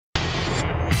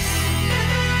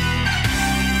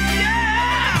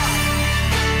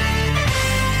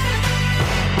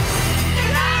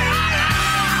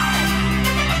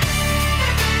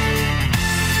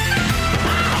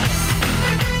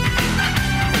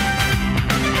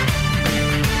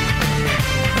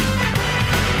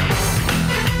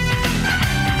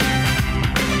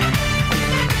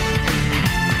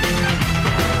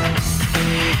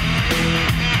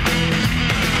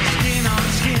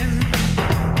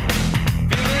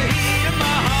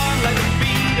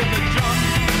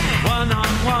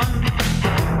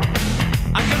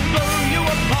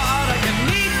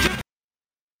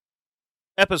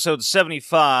Episode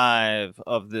 75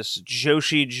 of this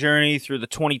Joshi journey through the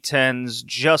 2010s,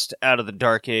 just out of the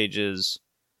Dark Ages.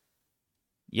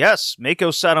 Yes, Mako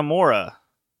Satomura.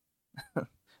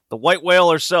 The white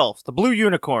whale herself, the blue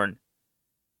unicorn.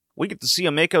 We get to see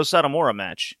a Mako Satomura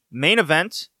match. Main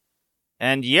event,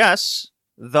 and yes,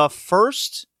 the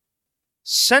first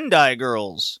Sendai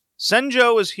Girls,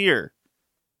 Senjo is here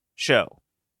show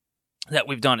that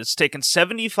we've done. It's taken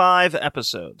 75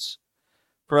 episodes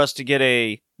for us to get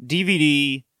a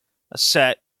DVD, a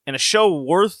set, and a show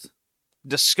worth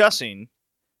discussing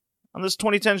on this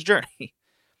 2010s journey.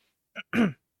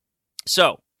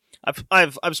 So,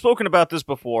 I've spoken about this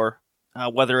before,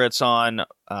 whether it's on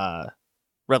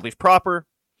Red Leaf proper,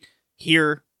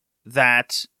 here,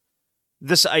 that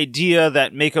this idea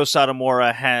that Mako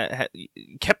Satomura had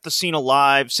kept the scene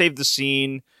alive, saved the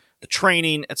scene, the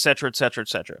training, etc., etc.,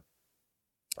 etc.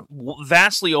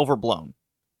 Vastly overblown.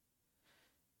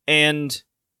 And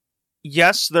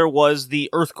yes, there was the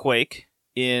earthquake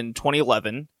in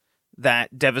 2011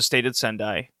 that devastated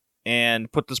Sendai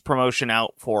and put this promotion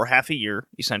out for half a year,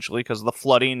 essentially, because of the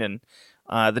flooding and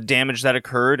the damage that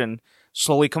occurred, and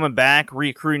slowly coming back,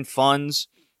 reaccruing funds,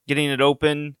 getting it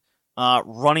open,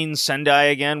 running Sendai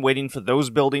again, waiting for those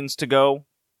buildings to go.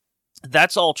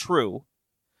 That's all true.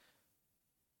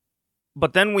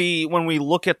 But then when we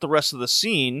look at the rest of the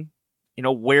scene,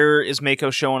 where is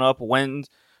Mako showing up?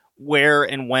 Where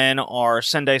and when are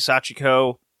Sendai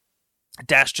Sachiko,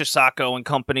 Dash Chisako and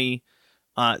company,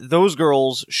 those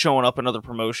girls showing up in other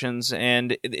promotions,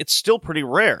 and it's still pretty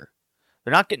rare.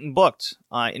 They're not getting booked.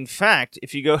 In fact,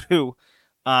 if you go to do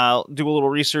a little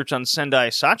research on Sendai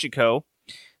Sachiko,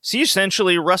 she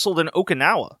essentially wrestled in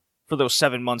Okinawa for those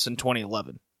 7 months in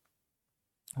 2011.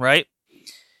 Right?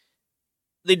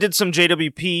 They did some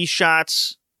JWP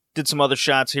shots, did some other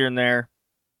shots here and there,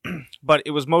 but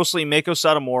it was mostly Mako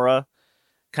Satomura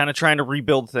kind of trying to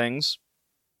rebuild things.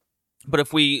 But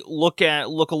if we look a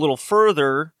little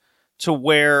further to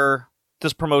where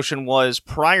this promotion was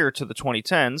prior to the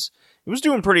 2010s, it was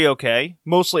doing pretty okay,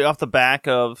 mostly off the back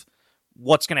of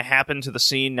what's going to happen to the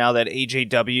scene now that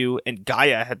AJW and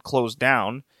Gaia had closed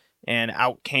down, and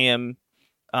out came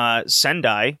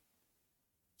Sendai,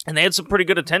 and they had some pretty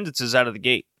good attendances out of the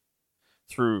gate.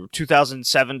 Through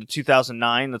 2007 to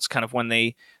 2009, that's kind of when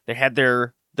they had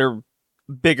their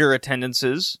bigger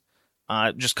attendances,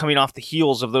 just coming off the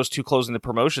heels of those two closing the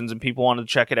promotions, and people wanted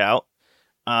to check it out.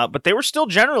 But they were still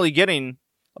generally getting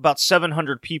about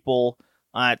 700 people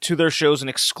to their shows and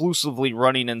exclusively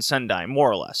running in Sendai,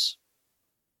 more or less.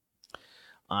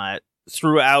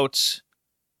 Throughout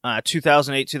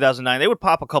 2008, 2009, they would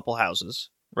pop a couple houses,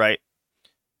 right?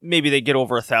 Maybe they get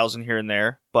over 1,000 here and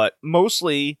there, but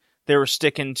mostly they were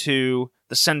sticking to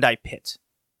the Sendai Pit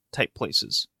type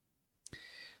places.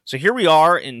 So here we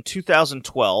are in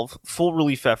 2012, full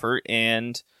relief effort,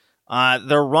 and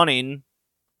they're running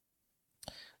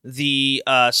the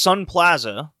Sun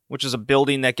Plaza, which is a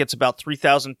building that gets about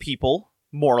 3,000 people,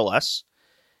 more or less.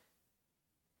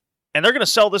 And they're going to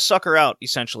sell this sucker out,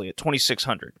 essentially, at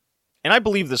 2,600. And I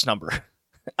believe this number.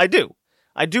 I do.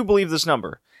 I do believe this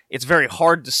number. It's very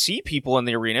hard to see people in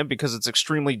the arena because it's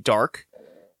extremely dark,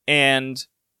 and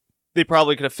they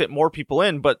probably could have fit more people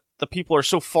in, but the people are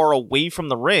so far away from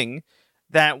the ring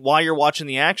that while you're watching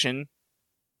the action,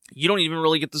 you don't even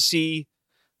really get to see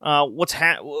what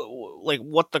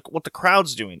the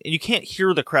crowd's doing, and you can't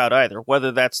hear the crowd either.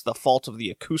 Whether that's the fault of the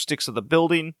acoustics of the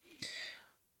building,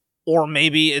 or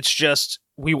maybe it's just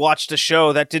we watched a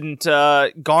show that didn't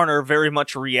garner very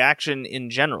much reaction in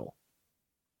general.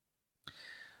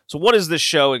 So what is this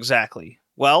show exactly?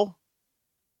 Well,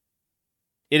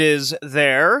 it is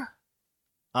their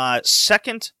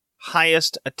second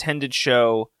highest attended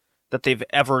show that they've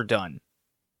ever done.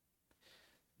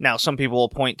 Now, some people will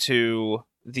point to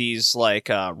these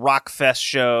rock fest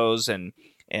shows and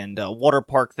water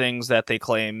park things that they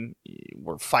claim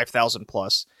were 5,000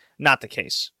 plus. Not the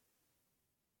case.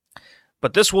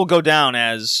 But this will go down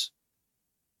as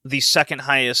the second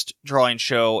highest drawing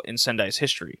show in Sendai's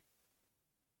history.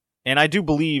 And I do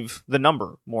believe the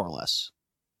number, more or less,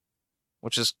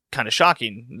 which is kind of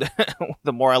shocking.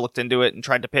 The more I looked into it and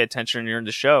tried to pay attention during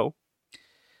the show,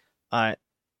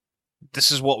 this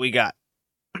is what we got.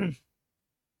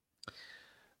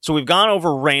 So we've gone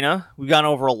over Reina. We've gone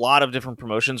over a lot of different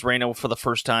promotions. Reina for the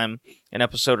first time an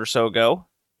episode or so ago.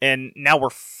 And now we're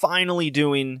finally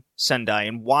doing Sendai.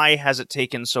 And why has it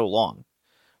taken so long?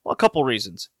 Well, a couple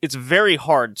reasons. It's very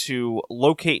hard to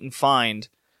locate and find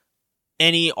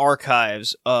any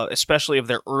archives, especially of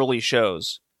their early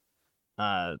shows,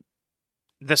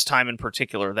 this time in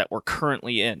particular, that we're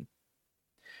currently in.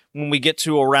 When we get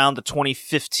to around the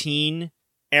 2015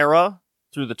 era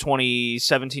through the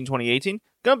 2017, 2018,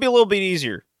 going to be a little bit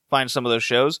easier find some of those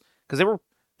shows because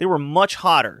they were much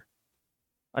hotter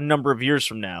a number of years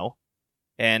from now.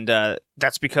 And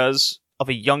that's because of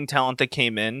a young talent that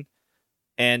came in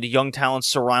and young talent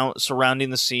surrounding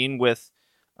the scene with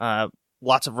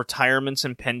lots of retirements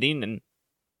impending. And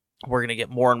we're going to get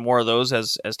more and more of those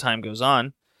as time goes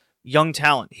on. Young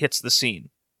talent hits the scene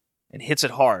and hits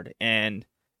it hard and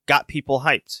got people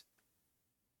hyped.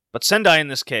 But Sendai, in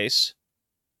this case,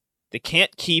 they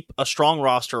can't keep a strong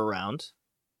roster around.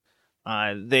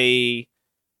 They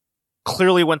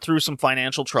clearly went through some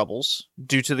financial troubles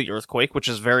due to the earthquake, which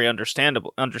is very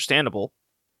understandable.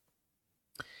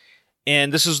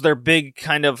 And this is their big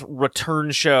kind of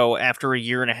return show after a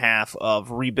year and a half of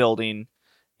rebuilding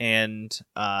and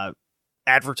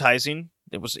advertising.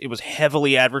 It was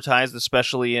heavily advertised,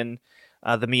 especially in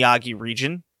the Miyagi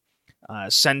region,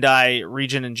 Sendai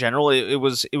region in general. It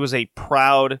was a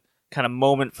proud kind of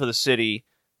moment for the city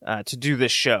to do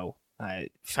this show. I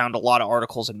found a lot of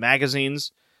articles in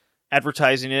magazines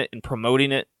advertising it and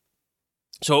promoting it.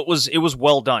 So it was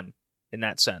well done in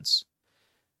that sense.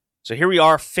 So here we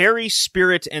are, Fairy,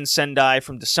 Spirit, and Sendai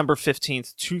from December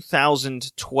 15th,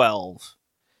 2012,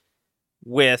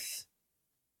 with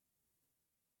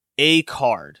a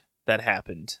card that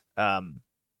happened.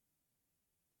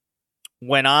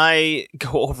 When I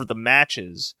go over the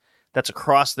matches that's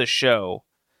across the show,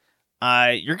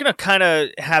 you're going to kind of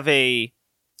have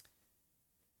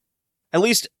at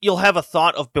least you'll have a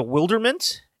thought of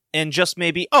bewilderment and just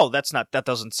maybe, that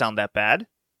doesn't sound that bad.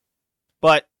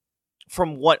 But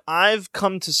from what I've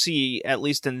come to see, at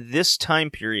least in this time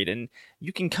period, and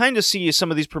you can kind of see some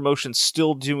of these promotions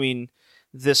still doing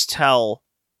this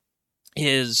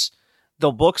is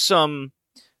they'll book some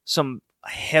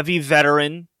heavy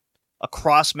veteran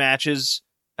across matches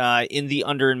in the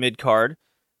under and mid card.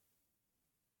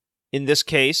 In this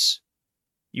case,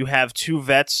 you have two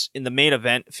vets in the main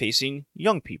event facing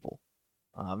young people.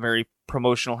 Very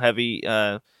promotional heavy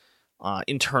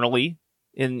internally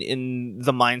in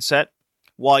the mindset,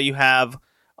 while you have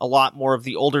a lot more of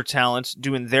the older talent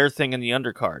doing their thing in the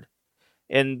undercard.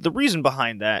 And the reason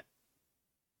behind that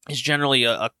is generally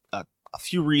a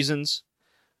few reasons.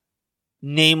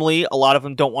 Namely, a lot of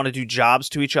them don't want to do jobs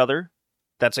to each other.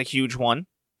 That's a huge one.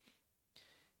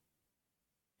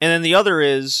 And then the other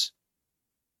is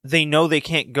they know they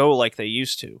can't go like they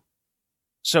used to.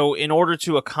 So in order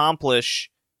to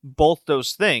accomplish both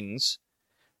those things,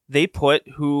 they put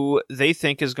who they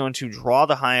think is going to draw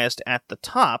the highest at the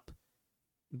top,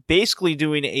 basically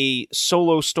doing a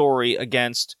solo story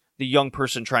against the young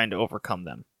person trying to overcome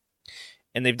them.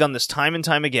 And they've done this time and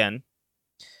time again.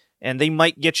 And they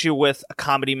might get you with a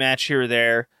comedy match here or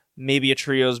there, maybe a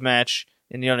trios match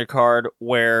in the undercard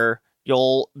where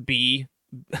you'll be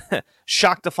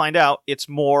shocked to find out it's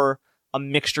more a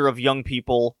mixture of young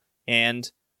people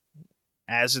and,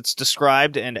 as it's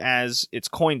described and as it's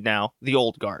coined now, the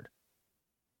old guard.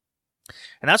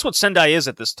 And that's what Sendai is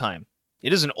at this time.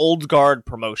 It is an old guard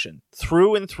promotion,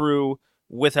 through and through,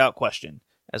 without question,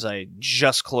 as I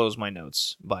just closed my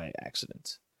notes by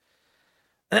accident.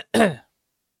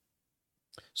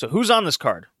 So who's on this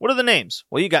card? What are the names?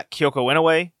 Well, you got Kyoko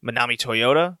Inoue, Manami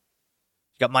Toyota.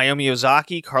 You got Mayumi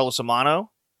Ozaki, Carlos Amano.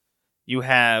 You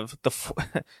have the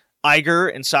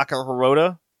Iger and Sakura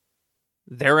Hirota.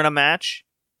 They're in a match.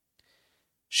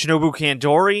 Shinobu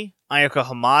Kandori, Ayaka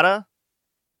Hamada.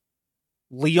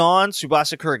 Leon,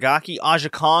 Tsubasa Kuragaki, Aja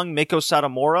Kong, Meiko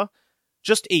Satomura.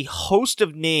 Just a host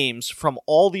of names from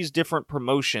all these different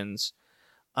promotions.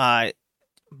 Kind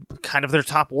of their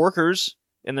top workers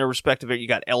in their respective area. You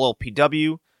got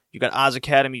LLPW, you got Oz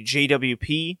Academy,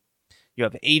 JWP, you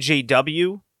have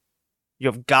AJW, you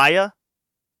have Gaia,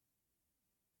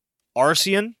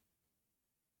 Arcean.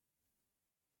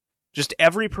 Just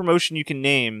every promotion you can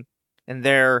name, and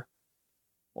their,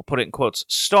 we'll put it in quotes,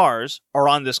 stars are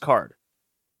on this card.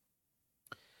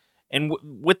 And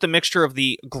with the mixture of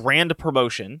the grand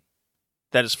promotion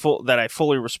that I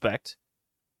fully respect,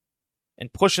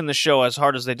 and pushing the show as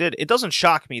hard as they did, it doesn't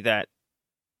shock me that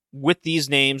with these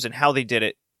names and how they did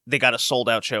it, they got a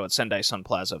sold-out show at Sendai Sun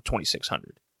Plaza of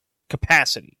 2,600.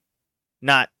 Capacity.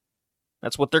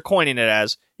 That's what they're coining it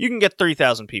as. You can get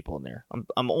 3,000 people in there.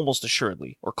 I'm almost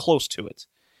assuredly, or close to it.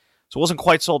 So it wasn't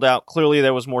quite sold out. Clearly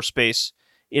there was more space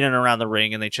in and around the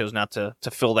ring, and they chose not to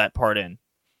fill that part in.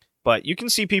 But you can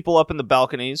see people up in the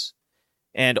balconies,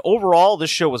 and overall, this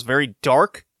show was very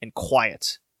dark and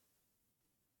quiet.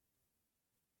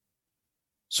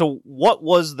 So what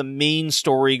was the main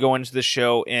story going into the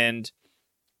show? And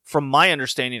from my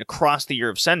understanding, across the year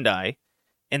of Sendai,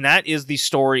 and that is the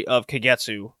story of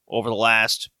Kagetsu over the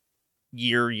last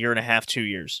year and a half, 2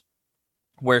 years,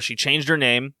 where she changed her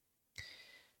name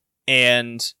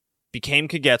and became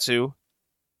Kagetsu,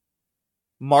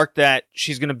 marked that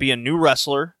she's going to be a new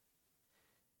wrestler,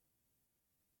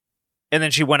 and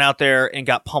then she went out there and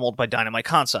got pummeled by Dynamite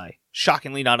Kansai.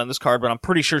 Shockingly not on this card, but I'm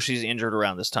pretty sure she's injured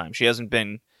around this time. She hasn't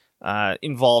been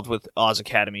involved with Oz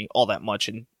Academy all that much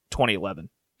in 2011.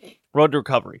 Road to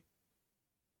recovery.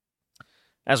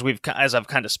 As I've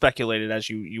kind of speculated, as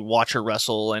you watch her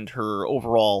wrestle and her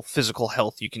overall physical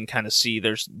health, you can kind of see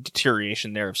there's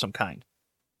deterioration there of some kind.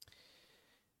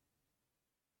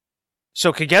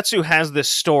 So Kagetsu has this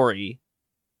story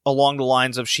along the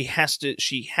lines of she has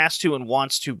to and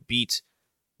wants to beat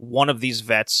one of these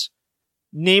vets,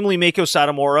 namely Meiko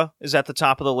Satomura is at the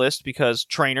top of the list because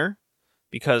trainer,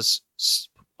 because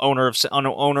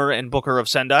owner and booker of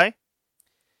Sendai,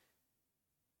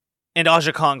 and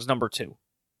Aja Kong's number 2.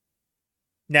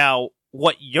 Now,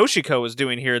 what Yoshiko is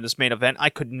doing here in this main event, I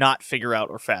could not figure out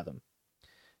or fathom.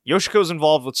 Yoshiko's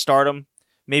involved with Stardom.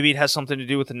 Maybe it has something to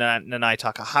do with the Nanai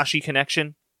Takahashi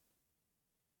connection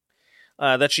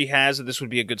that she has, and this would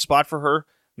be a good spot for her.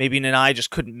 Maybe Nanai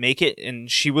just couldn't make it, and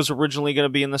she was originally going to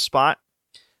be in this spot.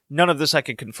 None of this I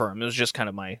could confirm. It was just kind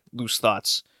of my loose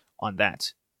thoughts on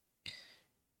that.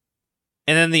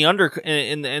 And then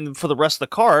and for the rest of the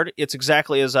card, it's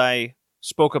exactly as I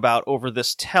spoke about over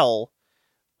this tell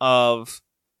of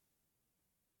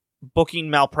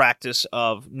booking malpractice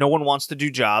of no one wants to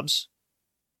do jobs,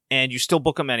 and you still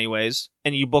book them anyways,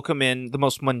 and you book them in the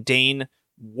most mundane,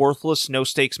 worthless,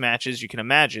 no-stakes matches you can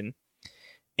imagine.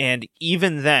 And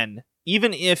even then,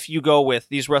 even if you go with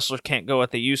these wrestlers can't go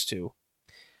what they used to,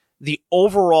 the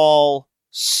overall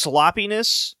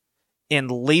sloppiness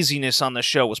and laziness on the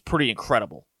show was pretty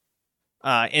incredible.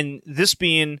 And this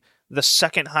being the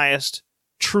second highest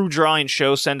true drawing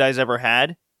show Sendai's ever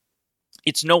had,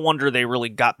 it's no wonder they really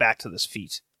got back to this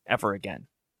feat ever again.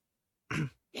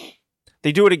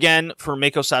 They do it again for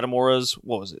Meiko Satomura's,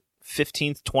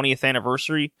 15th, 20th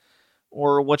anniversary,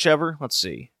 or whichever. Let's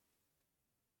see.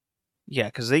 Yeah,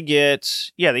 because they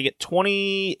get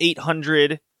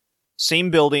 2,800,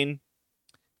 same building,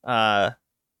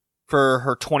 for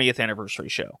her 20th anniversary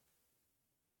show.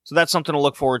 So that's something to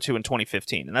look forward to in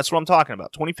 2015, and that's what I'm talking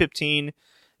about. 2015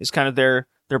 is kind of their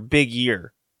big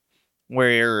year,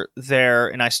 where they're,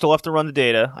 and I still have to run the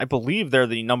data, I believe they're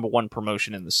the number 1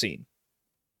 promotion in the scene.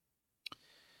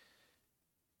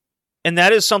 And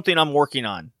that is something I'm working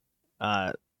on.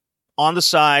 On the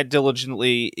side,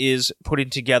 diligently, is putting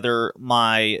together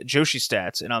my Joshi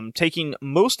stats, and I'm taking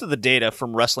most of the data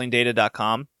from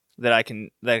WrestlingData.com that I can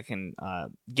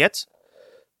get.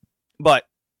 But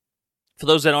for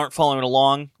those that aren't following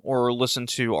along or listen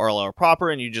to RLR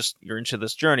proper, and you're into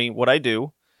this journey, what I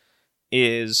do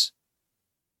is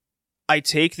I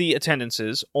take the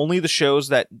attendances, only the shows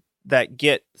that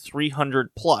get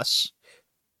 300 plus,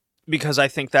 because I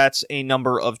think that's a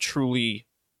number of truly,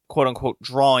 quote-unquote,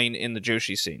 drawing in the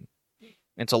Joshi scene.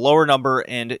 It's a lower number,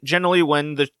 and generally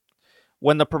when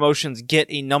the promotions get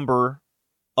a number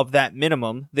of that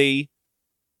minimum, they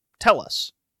tell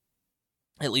us.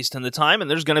 At least in the time, and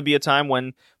there's going to be a time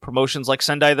when promotions like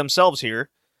Sendai themselves here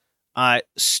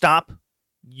stop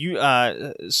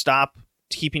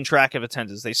keeping track of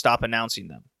attendance. They stop announcing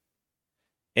them.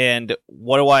 And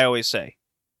what do I always say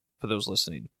for those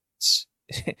listening?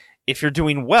 If you're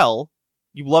doing well,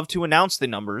 you love to announce the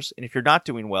numbers, and if you're not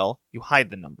doing well, you hide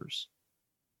the numbers.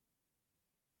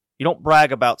 You don't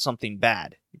brag about something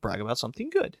bad. You brag about something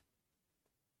good.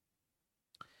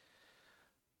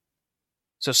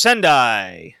 So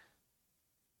Sendai.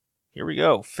 Here we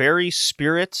go. Fairy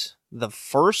Spirit, the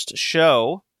first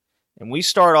show. And we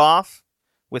start off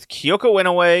with Kyoko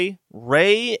Inoue,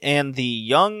 Rei, and the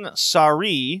young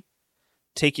Sari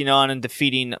taking on and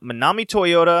defeating Manami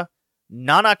Toyota,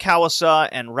 Nana Kawasa,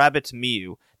 and Rabbit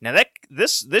Miyu. Now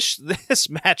this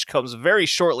match comes very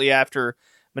shortly after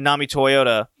Manami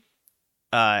Toyota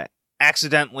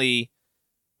accidentally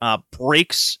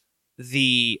breaks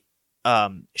the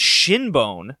shin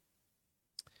bone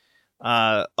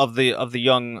of the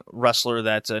young wrestler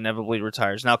that inevitably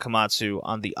retires, now Komatsu,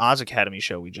 on the Oz Academy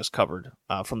show we just covered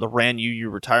from the Ran Yu Yu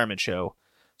retirement show.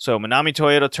 So Manami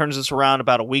Toyota turns this around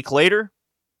about a week later,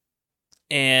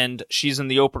 and she's in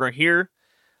the opener here.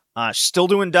 Still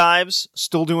doing dives,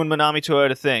 still doing Manami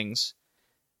Toyota things.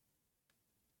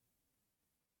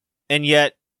 And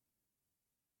yet,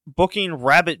 booking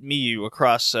Rabbit Miyu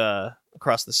across the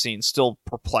scene still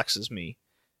perplexes me.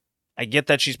 I get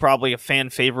that she's probably a fan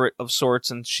favorite of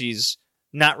sorts, and she's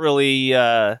not really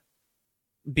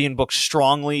being booked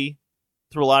strongly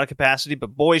through a lot of capacity,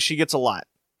 but boy, she gets a lot.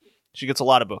 She gets a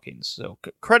lot of bookings. So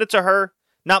credit to her.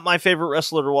 Not my favorite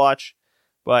wrestler to watch,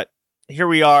 but here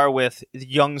we are with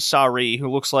young Sari, who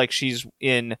looks like she's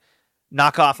in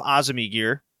knockoff Azumi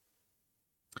gear.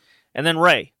 And then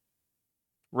Ray.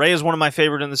 Ray is one of my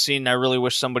favorite in the scene, and I really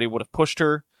wish somebody would have pushed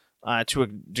her to a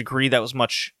degree that was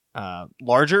much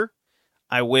larger.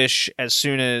 I wish as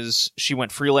soon as she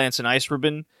went freelance in Ice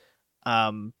Ribbon,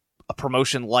 a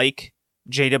promotion like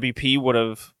JWP would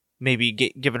have maybe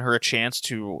given her a chance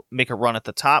to make a run at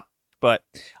the top. But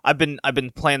I've been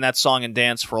playing that song and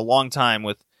dance for a long time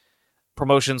with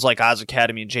promotions like Oz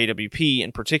Academy and JWP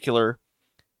in particular,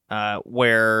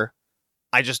 where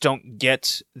I just don't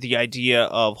get the idea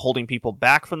of holding people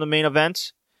back from the main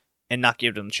event and not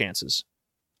give them chances.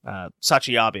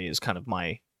 Sachi Abe is kind of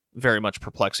my very much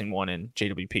perplexing one in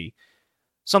JWP.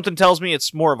 Something tells me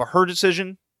it's more of a her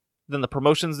decision than the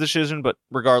promotion's decision, but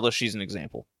regardless, she's an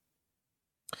example.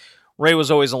 Ray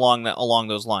was always along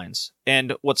those lines.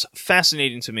 And what's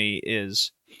fascinating to me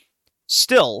is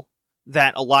still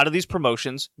that a lot of these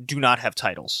promotions do not have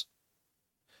titles.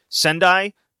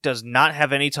 Sendai does not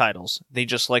have any titles. They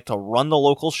just like to run the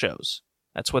local shows.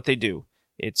 That's what they do.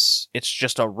 It's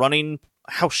just a running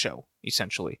house show,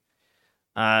 essentially.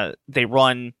 They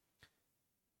run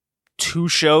 2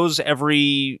 shows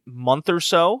every month or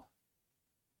so.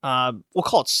 We'll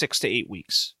call it 6 to 8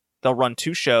 weeks. They'll run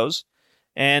 2 shows.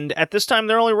 And at this time,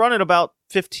 they're only running about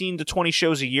 15 to 20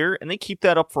 shows a year, and they keep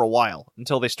that up for a while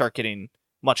until they start getting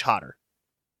much hotter.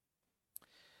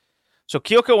 So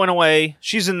Kyoko went away.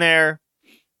 She's in there.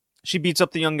 She beats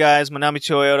up the young guys. Manami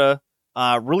Toyota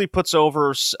really puts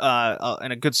over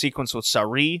in a good sequence with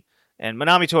Sari. And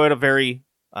Manami Toyota, very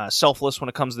selfless when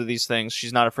it comes to these things.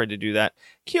 She's not afraid to do that.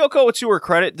 Kyoko, to her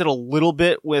credit, did a little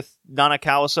bit with Nana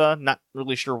Kawasa. Not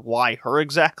really sure why her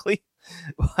exactly,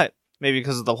 but maybe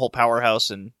because of the whole powerhouse,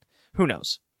 and who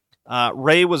knows.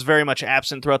 Ray was very much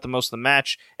absent throughout the most of the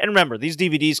match. And remember, these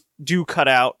DVDs do cut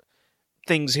out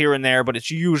things here and there, but it's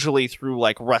usually through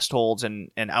like rest holds and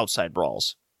outside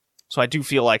brawls. So I do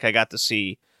feel like I got to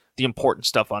see the important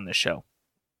stuff on this show.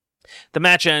 The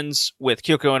match ends with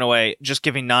Kyoko Inoue just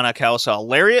giving Nana Kawasa a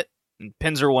lariat and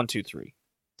pins her 1, 2, 3.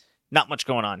 Not much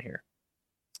going on here.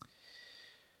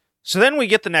 So then we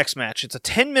get the next match. It's a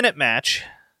 10-minute match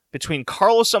between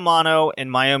Carlos Amano and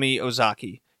Mayumi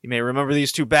Ozaki. You may remember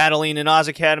these two battling in Oz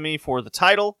Academy for the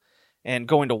title and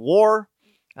going to war.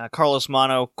 Carlos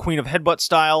Amano, Queen of Headbutt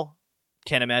style.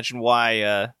 Can't imagine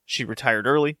why she retired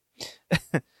early.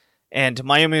 And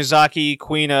Mayumi Ozaki,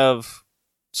 Queen of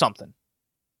something.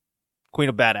 Queen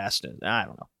of Badassness. I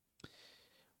don't know.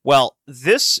 Well,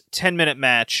 this 10-minute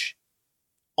match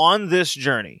on this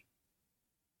journey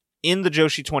in the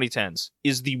Joshi 2010s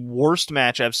is the worst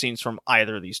match I've seen from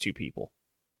either of these two people.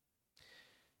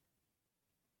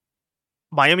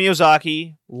 Mayumi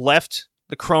Ozaki left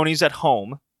the cronies at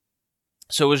home,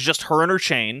 so it was just her and her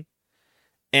chain,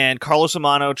 and Carlos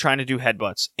Amano trying to do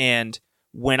headbutts. And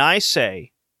when I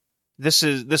say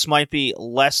this might be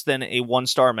less than a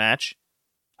 1-star match,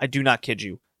 I do not kid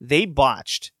you. They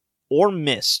botched or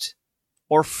missed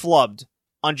or flubbed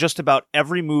on just about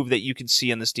every move that you can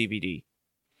see in this DVD.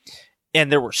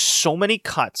 And there were so many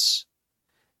cuts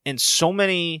and so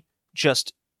many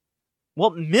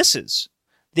misses.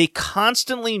 They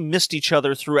constantly missed each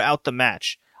other throughout the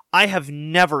match. I have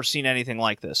never seen anything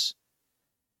like this.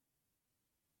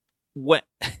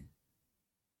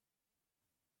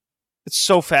 It's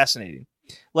so fascinating.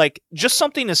 Like, just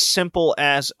something as simple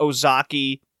as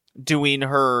Ozaki doing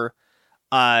her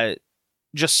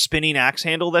just spinning axe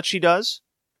handle that she does,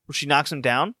 where she knocks him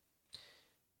down.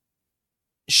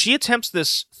 She attempts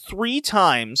this 3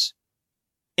 times,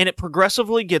 and it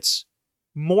progressively gets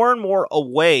more and more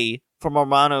away from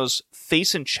Amano's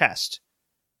face and chest,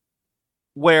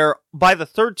 where by the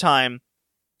 3rd time,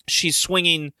 she's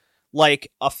swinging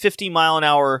like a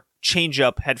 50-mile-an-hour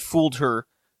changeup had fooled her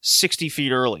 60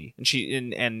 feet early,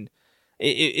 and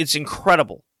it's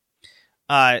incredible.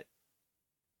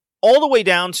 All the way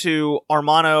down to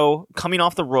Amano coming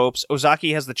off the ropes.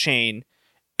 Ozaki has the chain,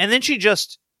 and then she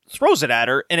just throws it at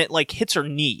her, and it like hits her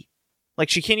knee. Like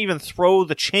she can't even throw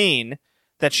the chain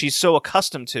that she's so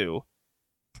accustomed to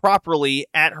properly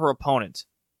at her opponent.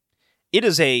 It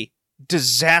is a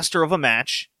disaster of a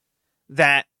match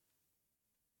that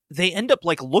they end up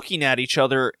like looking at each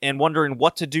other and wondering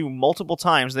what to do multiple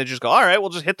times. They just go, all right, we'll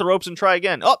just hit the ropes and try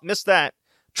again. Oh, missed that.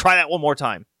 Try that one more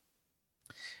time.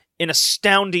 An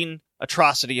astounding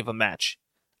atrocity of a match.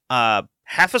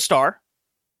 Half a star.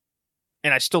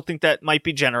 And I still think that might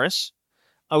be generous.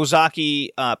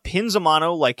 Ozaki pins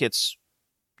Amano like it's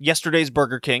yesterday's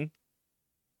Burger King.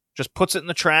 Just puts it in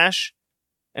the trash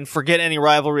and forget any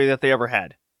rivalry that they ever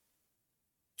had.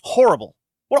 Horrible.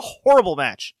 What a horrible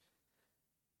match.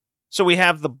 So we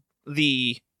have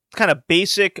the kind of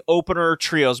basic opener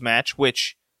trios match,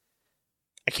 which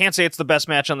I can't say it's the best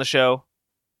match on the show,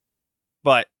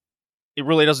 but it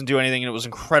really doesn't do anything, and it was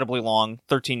incredibly long,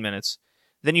 13 minutes.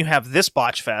 Then you have this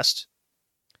botch fest,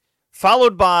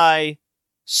 followed by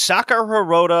Sakura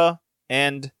Hirota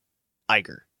and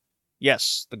Iger.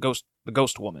 Yes, the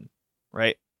ghost woman,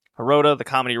 right? Hirota, the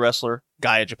comedy wrestler,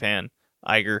 Gaia Japan,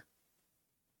 Iger.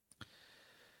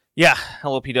 Yeah,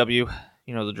 hello PW,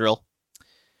 you know the drill.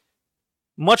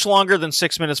 Much longer than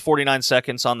 6 minutes 49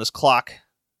 seconds on this clock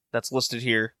that's listed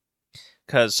here,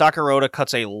 because Sakura Hirota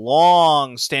cuts a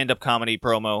long stand-up comedy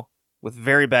promo with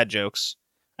very bad jokes.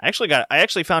 I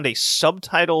actually found a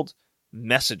subtitled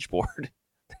message board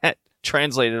that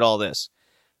translated all this.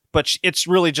 But it's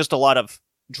really just a lot of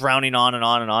drowning on and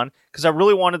on and on, because I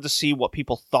really wanted to see what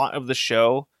people thought of the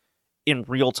show in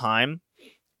real time.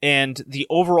 And the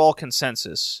overall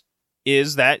consensus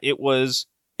is that it was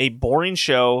a boring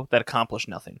show that accomplished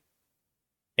nothing.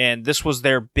 And this was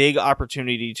their big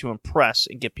opportunity to impress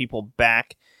and get people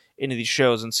back into these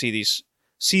shows and see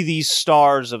these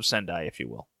stars of Sendai, if you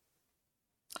will.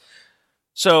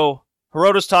 So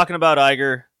Hirota's talking about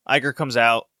Iger. Iger comes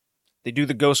out. They do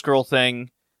the Ghost Girl thing.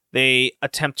 They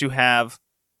attempt to have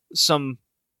some...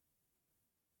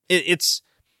 It's...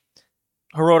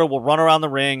 Hirota will run around the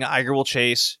ring. Iger will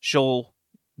chase. She'll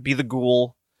be the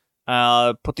ghoul.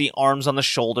 Put the arms on the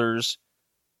shoulders.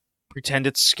 Pretend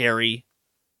it's scary.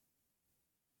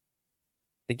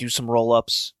 They do some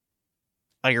roll-ups.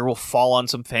 Iger will fall on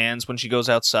some fans when she goes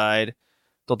outside.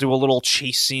 They'll do a little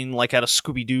chase scene like out of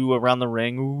Scooby-Doo around the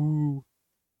ring. Ooh.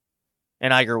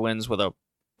 And Iger wins with a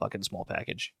fucking small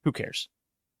package. Who cares?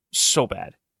 So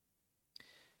bad.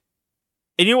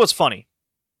 And you know what's funny?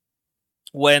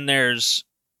 When there's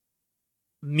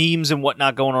memes and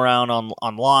whatnot going around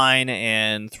online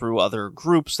and through other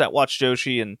groups that watch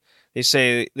Joshi, and they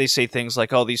say things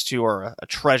like, "Oh, these two are a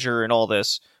treasure," and all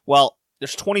this. Well,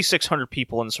 there's 2,600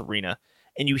 people in this arena,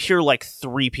 and you hear like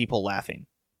 3 people laughing.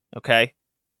 Okay,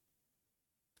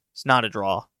 it's not a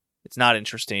draw. It's not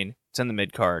interesting. It's in the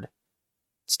mid card. It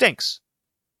stinks.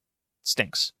 It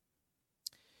stinks.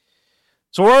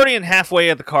 So we're already in halfway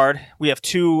at the card. We have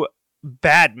 2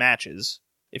 bad matches,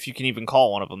 if you can even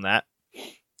call one of them that.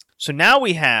 So now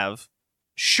we have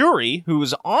Shuri, who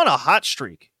is on a hot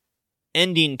streak,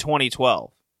 ending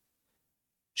 2012.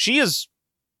 She is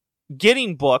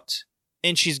getting booked,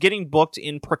 and she's getting booked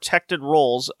in protected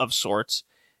roles of sorts,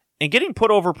 and getting put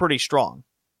over pretty strong.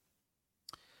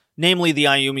 Namely the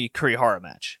Ayumi Kurihara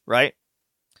match, right?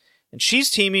 And she's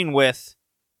teaming with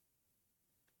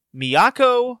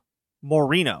Miyako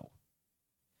Morino.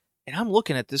 And I'm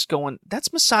looking at this going, that's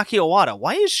Misaki Owada.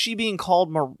 Why is she being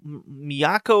called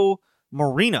Miyako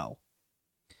Morino?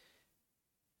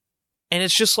 And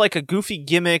it's just like a goofy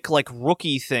gimmick, like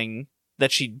rookie thing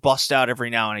that she busts out every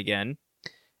now and again.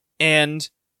 And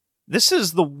this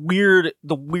is the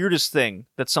weirdest thing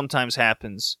that sometimes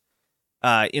happens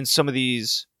in some of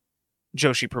these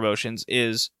Joshi promotions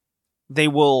is they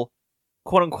will,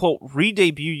 quote unquote,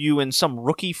 re-debut you in some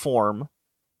rookie form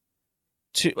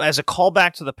as a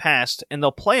callback to the past, and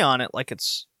they'll play on it like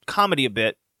it's comedy a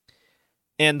bit.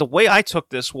 And the way I took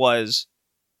this was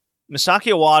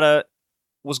Misaki Owada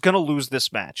was going to lose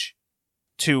this match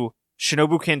to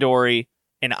Shinobu Kandori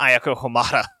and Ayako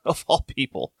Hamada, of all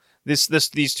people. These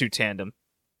two tandem.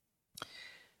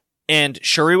 And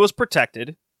Shuri was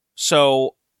protected,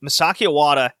 so Misaki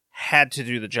Owada had to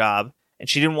do the job, and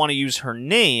she didn't want to use her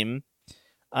name.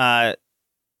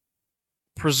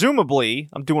 Presumably,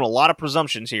 I'm doing a lot of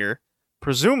presumptions here,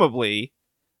 presumably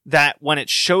that when it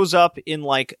shows up in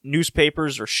like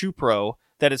newspapers or Shupro,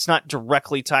 that it's not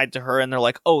directly tied to her, and they're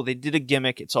like, oh, they did a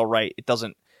gimmick, it's alright, it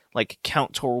doesn't like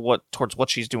count towards what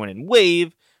she's doing in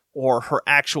Wave, or her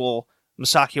actual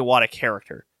Misaki Owada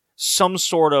character. Some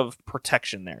sort of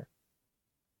protection there.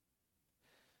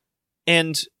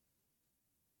 And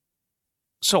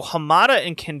so Hamada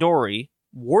and Kandori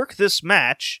work this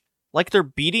match like they're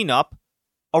beating up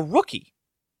a rookie.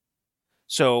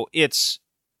 So it's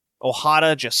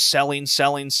Ohada just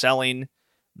selling,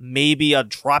 maybe a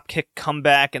dropkick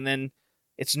comeback, and then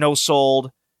it's no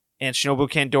sold, and Shinobu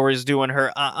Kandori is doing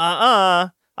her I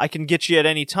can get you at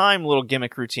any time little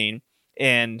gimmick routine,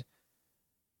 and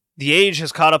the age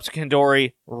has caught up to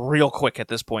Kandori real quick at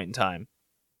this point in time.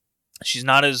 She's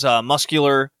not as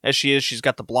muscular as she is. She's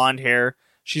got the blonde hair.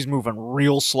 She's moving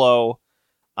real slow.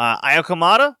 Ayako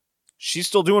Hamada, she's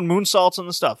still doing moonsaults and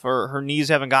the stuff. Her knees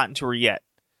haven't gotten to her yet.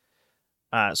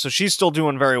 So she's still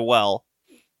doing very well.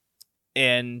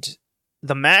 And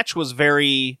the match was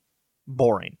very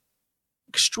boring.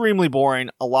 extremely boring.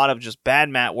 A lot of just bad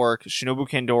mat work. Shinobu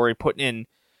Kandori putting in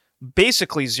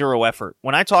basically zero effort.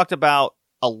 When I talked about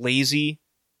a lazy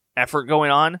effort going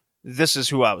on, this is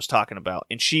who I was talking about.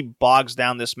 And she bogs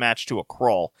down this match to a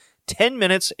crawl. 10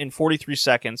 minutes and 43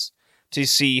 seconds to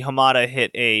see Hamada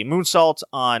hit a moonsault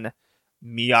on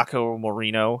Miyako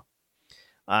Morino.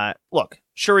 Look,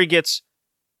 Shuri gets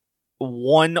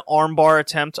one armbar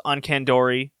attempt on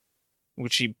Kandori,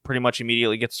 which she pretty much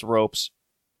immediately gets the ropes.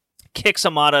 Kicks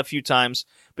Hamada a few times,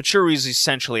 but Shuri is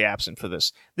essentially absent for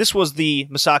this. This was the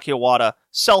Masaki Owada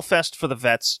sell-fest for the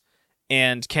vets,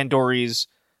 and Kandori's,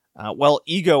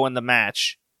 ego in the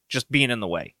match just being in the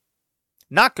way.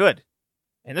 Not good.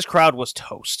 And this crowd was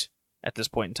toast at this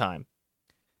point in time.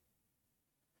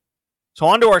 So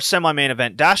on to our semi-main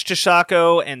event. Dash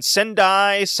Chisako and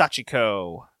Sendai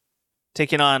Sachiko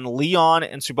taking on Leon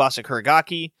and Tsubasa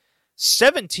Kuragaki.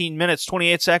 17 minutes,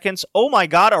 28 seconds. Oh my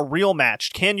god, a real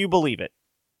match. Can you believe it?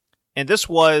 And this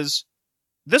was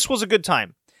a good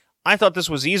time. I thought this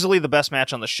was easily the best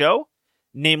match on the show,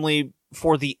 namely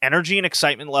for the energy and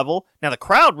excitement level. Now, the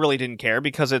crowd really didn't care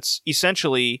because it's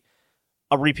essentially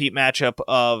a repeat matchup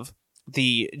of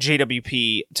the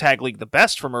JWP Tag League The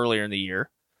Best from earlier in the year.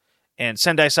 And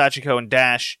Sendai Sachiko and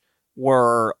Dash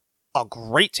were a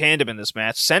great tandem in this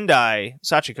match. Sendai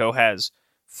Sachiko has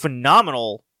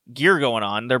phenomenal gear going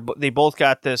on. They both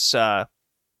got this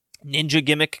ninja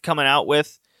gimmick coming out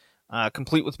with,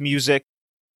 complete with music.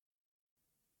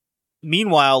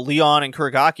 Meanwhile, Leon and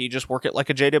Kuragaki just work it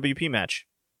like a JWP match.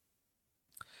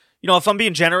 You know, if I'm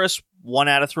being generous, 1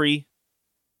 out of 3,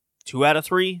 2 out of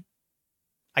 3,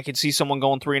 I could see someone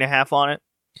going 3.5 on it.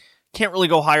 Can't really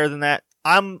go higher than that.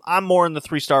 I'm more in the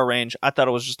 3-star range. I thought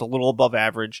it was just a little above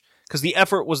average because the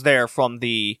effort was there from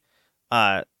the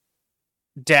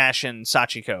Dash and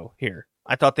Sachiko here.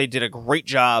 I thought they did a great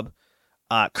job.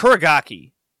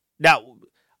 Kuragaki. Now,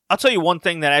 I'll tell you one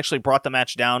thing that actually brought the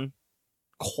match down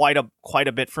quite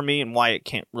a bit for me and why it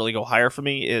can't really go higher for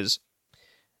me is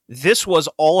this was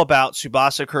all about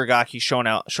Tsubasa Kuragaki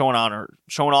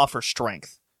showing off her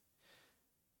strength.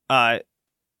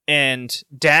 And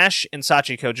Dash and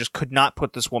Sachiko just could not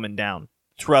put this woman down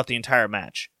throughout the entire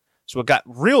match. So it got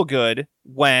real good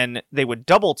when they would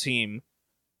double team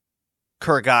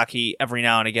Kuragaki every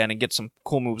now and again and get some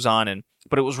cool moves on.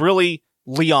 But it was really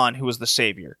Leon who was the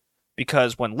savior.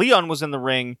 Because when Leon was in the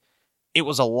ring, it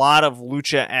was a lot of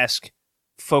lucha-esque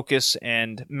focus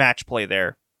and match play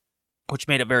there, which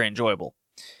made it very enjoyable.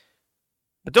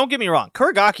 But don't get me wrong,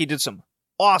 Kuragaki did some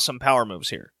awesome power moves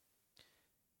here.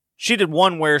 She did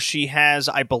one where she has,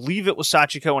 I believe it was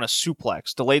Sachiko in a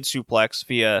suplex, delayed suplex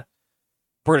via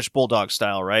British Bulldog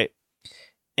style, right?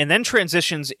 And then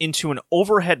transitions into an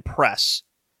overhead press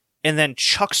and then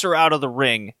chucks her out of the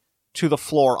ring to the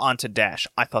floor onto Dash.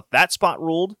 I thought that spot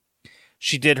ruled.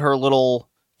 She did her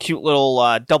cute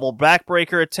little double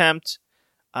backbreaker attempt.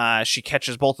 She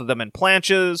catches both of them in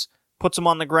planches, puts them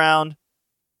on the ground.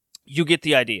 You get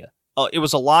the idea. It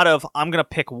was a lot of, I'm going to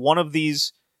pick one of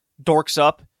these dorks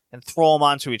up and throw them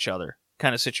onto each other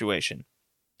kind of situation.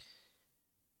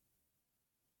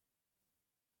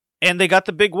 And they got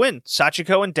the big win.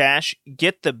 Sachiko and Dash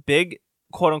get the big,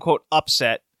 quote-unquote,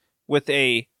 upset with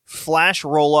a flash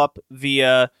roll-up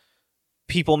via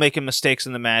people making mistakes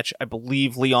in the match. I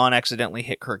believe Leon accidentally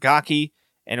hit Kuragaki,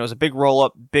 and it was a big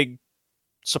roll-up, big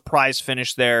surprise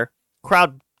finish there.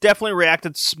 Crowd definitely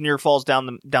reacted to some near falls down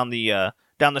the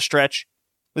stretch.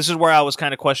 This is where I was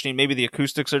kind of questioning maybe the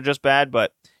acoustics are just bad,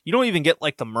 but you don't even get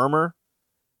like the murmur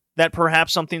that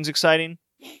perhaps something's exciting.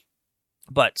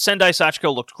 But Sendai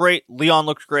Sachiko looked great. Leon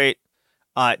looked great.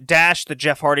 Dash, the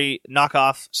Jeff Hardy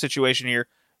knockoff situation here,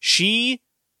 she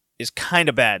is kind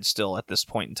of bad still at this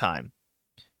point in time.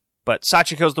 But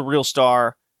Sachiko's the real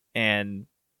star, and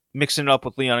mixing it up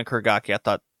with Leon and Kuragaki, I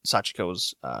thought Sachiko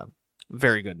was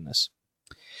very good in this.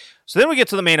 So then we get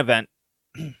to the main event.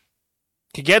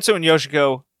 Kagetsu and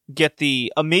Yoshiko get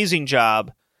the amazing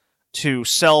job to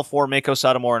sell for Meiko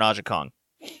Satomura and Aja Kong.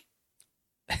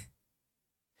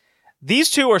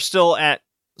 These two are still at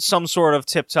some sort of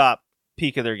tip-top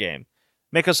peak of their game.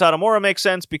 Meiko Satomura makes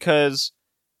sense because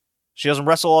she doesn't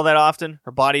wrestle all that often.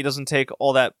 Her body doesn't take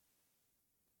all that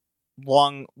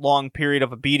long period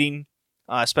of a beating,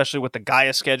 especially with the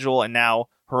Gaia schedule and now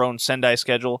her own Sendai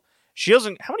schedule. She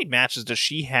doesn't. How many matches does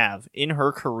she have in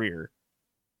her career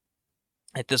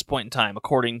at this point in time,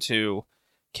 according to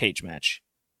Cage Match?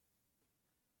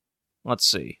 Let's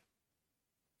see.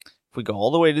 If we go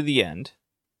all the way to the end,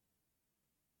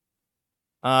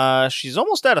 she's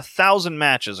almost at 1,000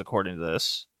 matches, according to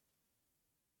this.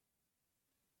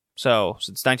 So,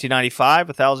 since 1995,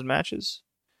 1,000 matches.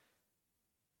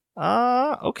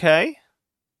 Okay.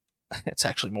 It's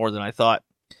actually more than I thought.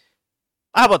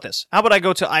 How about this? How about I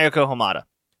go to Ayako Hamada?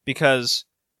 Because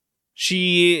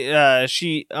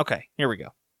okay, here we go.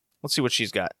 Let's see what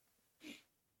she's got.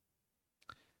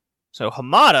 So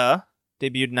Hamada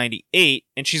debuted in 98,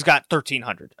 and she's got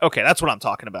 1,300. Okay, that's what I'm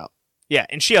talking about. Yeah,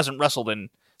 and she hasn't wrestled in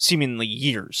seemingly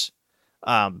years.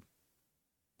 Well,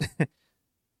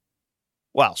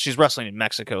 she's wrestling in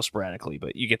Mexico sporadically,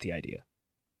 but you get the idea.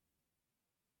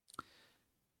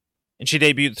 And she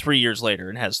debuted 3 years later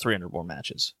and has 300 more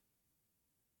matches.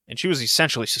 And she was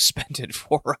essentially suspended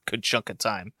for a good chunk of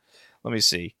time. Let me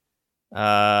see.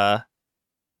 No,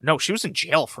 she was in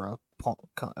jail for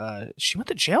she went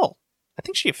to jail. I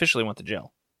think she officially went to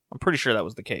jail. I'm pretty sure that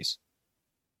was the case.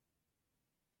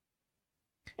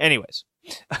 Anyways,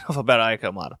 enough about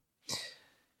Ayako Hamada.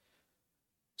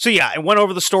 So yeah, I went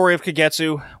over the story of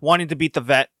Kagetsu wanting to beat the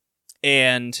vet,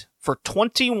 and for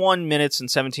 21 minutes and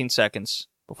 17 seconds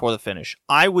before the finish,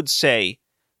 I would say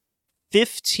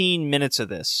 15 minutes of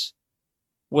this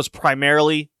was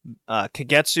primarily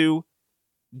Kagetsu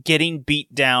getting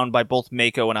beat down by both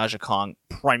Meiko and Aja Kong,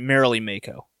 primarily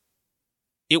Meiko.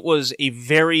 It was a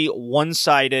very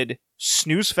one-sided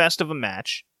snooze fest of a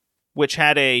match, which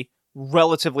had a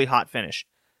relatively hot finish.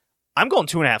 I'm going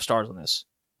 2.5 stars on this.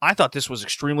 I thought this was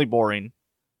extremely boring,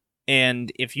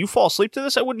 and if you fall asleep to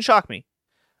this, it wouldn't shock me.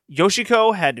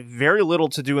 Yoshiko had very little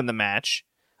to do in the match.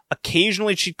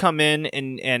 Occasionally, she'd come in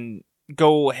and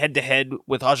go head-to-head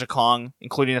with Aja Kong,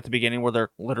 including at the beginning where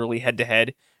they're literally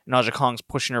head-to-head, and Aja Kong's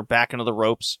pushing her back into the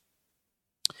ropes.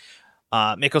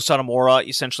 Meiko Satomura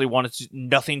essentially wanted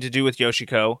nothing to do with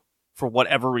Yoshiko for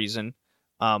whatever reason.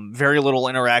 Very little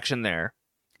interaction there.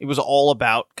 It was all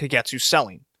about Kagetsu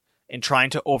selling and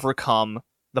trying to overcome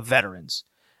the veterans.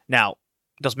 Now,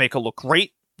 does Meiko look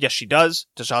great? Yes, she does.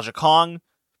 Does Aja Kong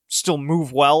still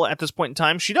move well at this point in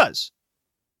time? She does.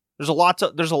 There's a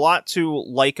lot to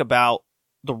like about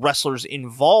the wrestlers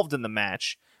involved in the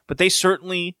match, but they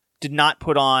certainly did not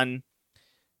put on,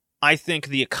 I think,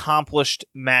 the accomplished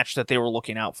match that they were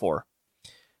looking out for.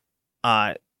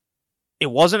 It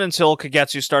wasn't until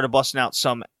Kagetsu started busting out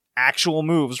some actual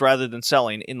moves rather than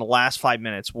selling in the last 5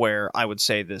 minutes where I would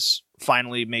say this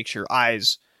finally makes your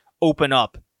eyes open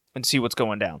up and see what's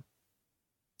going down.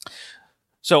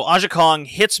 So Aja Kong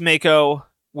hits Meiko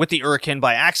with the Uriken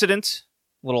by accident.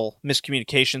 Little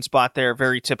miscommunication spot there,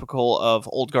 very typical of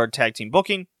Old Guard tag team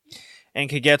booking. And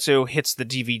Kagetsu hits the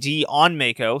DVD on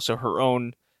Meiko, so her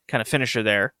own kind of finisher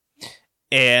there,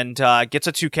 and gets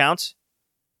a 2 count.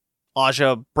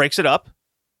 Aja breaks it up,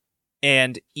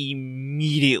 and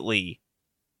immediately,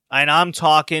 and I'm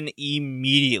talking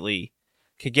immediately,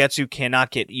 Kagetsu cannot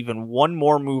get even one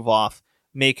more move off.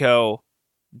 Meiko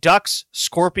ducks,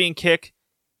 scorpion kick,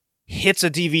 hits a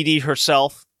DVD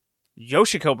herself.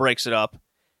 Yoshiko breaks it up.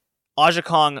 Aja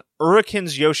Kong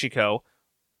Urikens Yoshiko,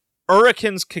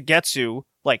 Urikens Kagetsu,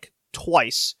 like,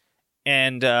 twice.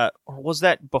 And, or was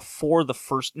that before the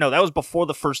first? No, that was before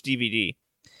the first DVD.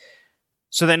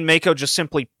 So then Meiko just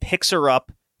simply picks her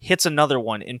up, hits another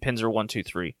one, and pins her 1, 2,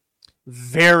 3.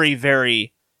 Very,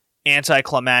 very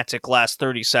anticlimactic last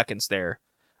 30 seconds there.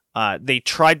 They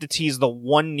tried to tease the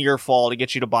one near fall to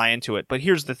get you to buy into it. But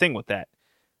here's the thing with that.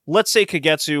 Let's say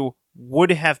Kagetsu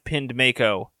would have pinned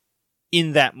Meiko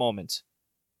in that moment.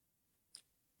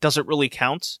 Does it really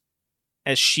count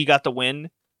as she got the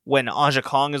win when Aja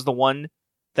Kong is the one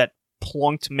that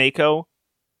plunked Meiko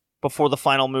before the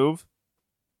final move?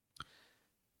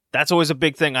 That's always a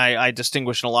big thing I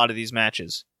distinguish in a lot of these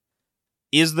matches.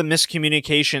 Is the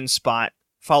miscommunication spot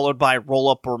followed by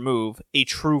roll-up or move a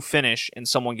true finish and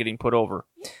someone getting put over?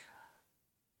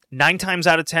 9 times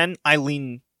out of 10, I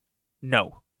lean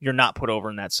no. You're not put over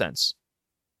in that sense.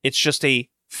 It's just a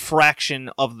fraction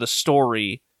of the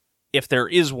story, if there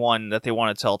is one, that they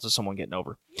want to tell to someone getting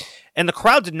over. And the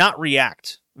crowd did not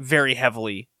react very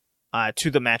heavily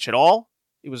to the match at all.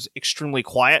 It was extremely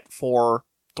quiet for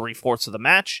 3/4 of the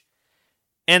match.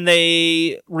 And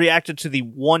they reacted to the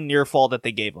one near fall that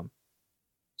they gave them.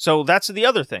 So that's the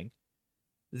other thing.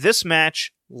 This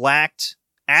match lacked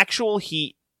actual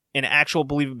heat and actual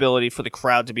believability for the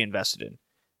crowd to be invested in.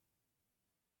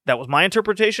 That was my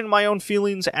interpretation, my own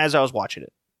feelings as I was watching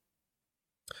it.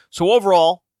 So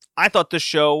overall, I thought this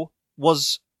show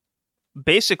was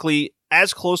basically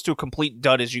as close to a complete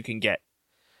dud as you can get.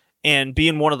 And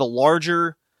being one of the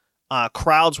larger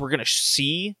crowds we're going to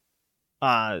see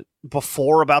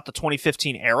before about the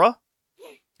 2015 era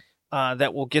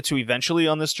that we'll get to eventually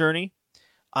on this journey.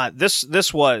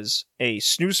 This was a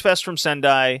snooze fest from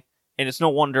Sendai, and it's no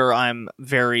wonder I'm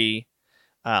very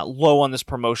low on this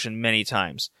promotion many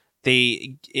times.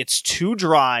 It's too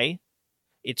dry,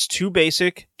 it's too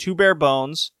basic, too bare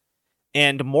bones,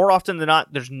 And more often than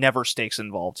not, there's never stakes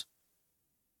involved.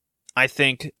 I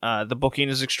think the booking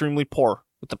is extremely poor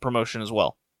with the promotion as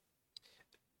well.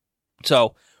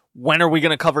 So, when are we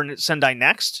going to cover Sendai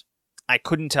next? I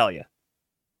couldn't tell you.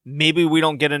 Maybe we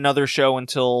don't get another show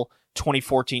until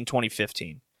 2014,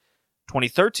 2015.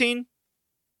 2013,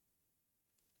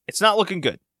 it's not looking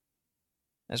good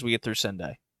as we get through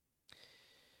Sendai.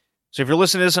 So if you're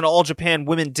listening to this on All Japan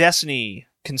Women Destiny,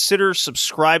 consider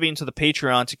subscribing to the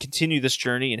Patreon to continue this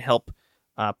journey and help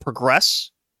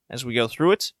progress as we go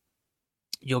through it.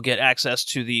 You'll get access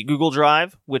to the Google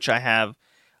Drive, which I have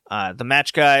the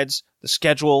match guides, the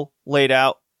schedule laid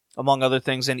out, among other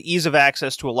things, and ease of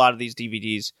access to a lot of these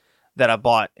DVDs that I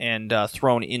bought and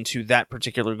thrown into that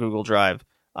particular Google Drive.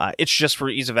 It's just for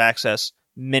ease of access.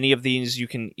 Many of these you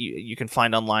can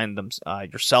find online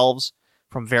yourselves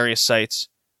from various sites,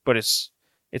 but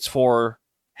it's for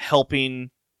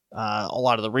helping a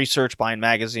lot of the research, buying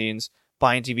magazines,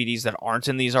 buying DVDs that aren't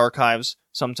in these archives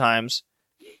sometimes.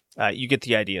 You get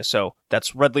the idea. So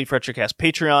that's Red Leaf Retrocast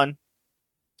Patreon,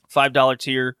 $5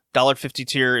 tier, $1.50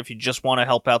 tier if you just want to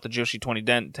help out the Joshi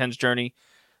 2010s journey.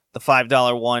 The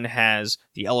 $5 one has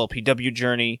the LLPW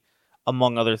journey,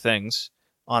 among other things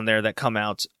on there that come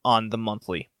out on the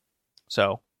monthly.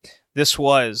 So this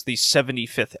was the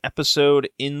 75th episode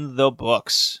in the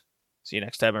books. See you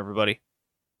next time, everybody.